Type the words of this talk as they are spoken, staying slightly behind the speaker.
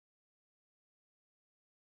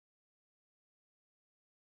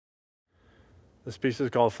This piece is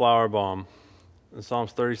called Flower Bomb. In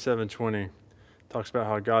Psalms 37:20, talks about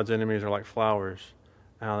how God's enemies are like flowers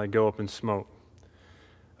and how they go up in smoke.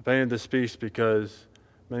 I painted this piece because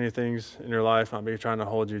many things in your life might be trying to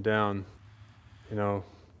hold you down.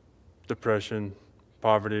 Depression,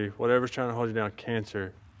 poverty, whatever's trying to hold you down,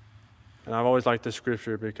 cancer. And I've always liked this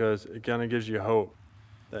scripture because it kind of gives you hope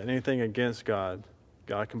that anything against God,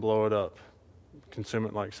 God can blow it up, consume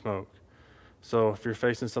it like smoke. So if you're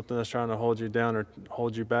facing something that's trying to hold you down or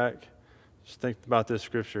hold you back, just think about this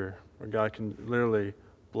scripture where God can literally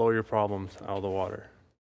blow your problems out of the water.